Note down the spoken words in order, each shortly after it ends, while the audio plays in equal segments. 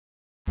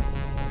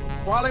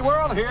Wally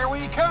World, here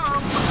we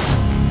come.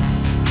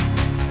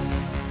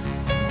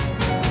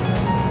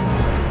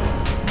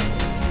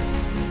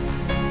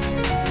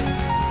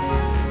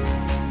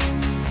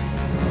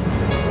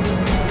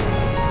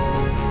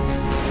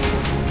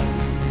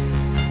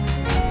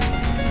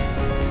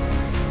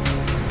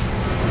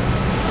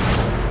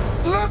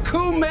 Look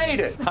who made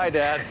it. Hi,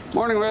 Dad.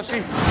 Morning,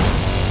 Rusty.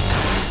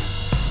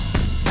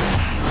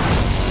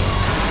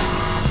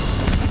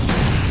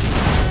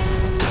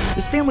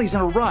 This family's in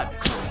a rut.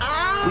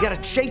 We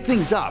gotta shake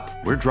things up.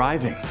 We're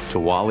driving to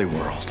Wally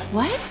World.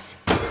 What?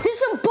 This is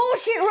some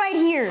bullshit right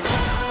here.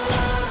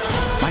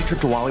 My trip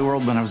to Wally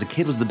World when I was a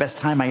kid was the best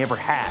time I ever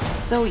had.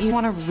 So you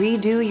want to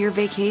redo your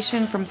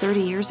vacation from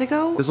 30 years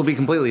ago? This will be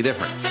completely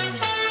different.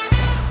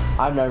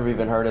 I've never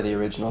even heard of the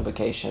original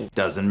Vacation.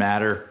 Doesn't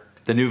matter.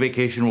 The new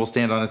vacation will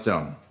stand on its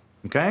own.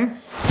 Okay?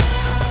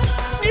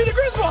 You're the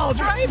Griswolds,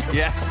 right?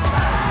 Yes.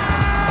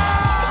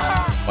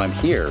 I'm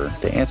here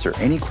to answer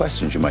any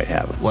questions you might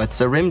have.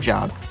 What's a rim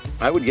job?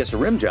 I would guess a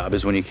rim job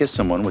is when you kiss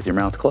someone with your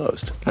mouth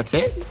closed. That's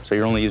it? So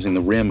you're only using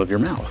the rim of your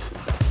mouth.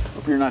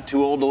 Hope you're not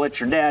too old to let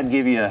your dad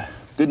give you a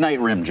goodnight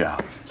rim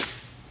job.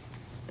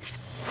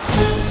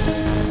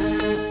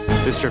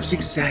 This trip's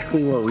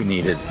exactly what we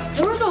needed.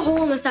 There was a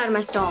hole in the side of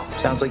my stall.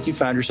 Sounds like you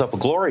found yourself a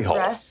glory hole.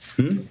 Russ?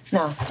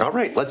 No. All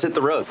right, let's hit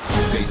the road.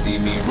 They see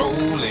me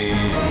rolling,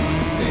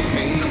 they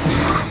hate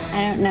it.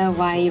 I don't know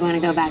why you want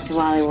to go back to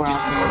Wally World.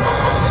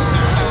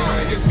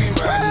 Trying to catch me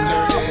riding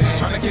dirty,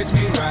 trying to catch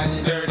me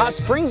riding dirty. Hot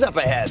Springs up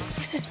ahead.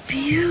 This is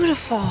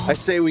beautiful. I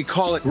say we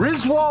call it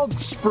Griswold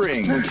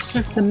Springs.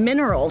 The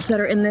minerals that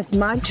are in this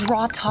mud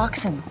draw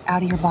toxins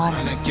out of your body.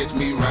 Trying to catch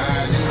me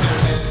riding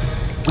dirty.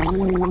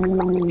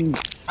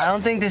 I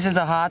don't think this is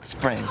a hot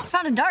spring.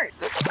 Found a dart.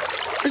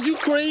 Are you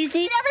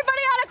crazy?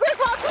 Everybody on a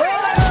Griswold trip!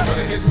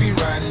 Trying to catch me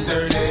riding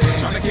dirty,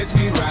 trying to catch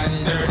me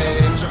riding dirty.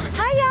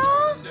 Hi,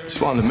 y'all.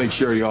 Just wanted to make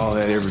sure y'all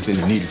had everything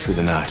you needed for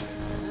the night.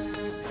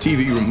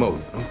 TV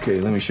remote.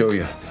 Okay, let me show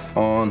you.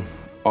 On,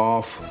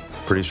 off.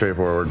 Pretty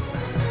straightforward.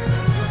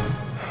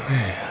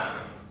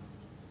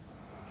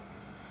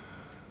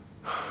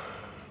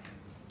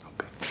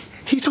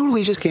 He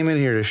totally just came in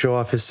here to show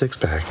off his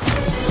six-pack.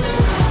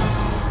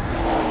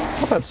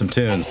 How about some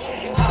tunes?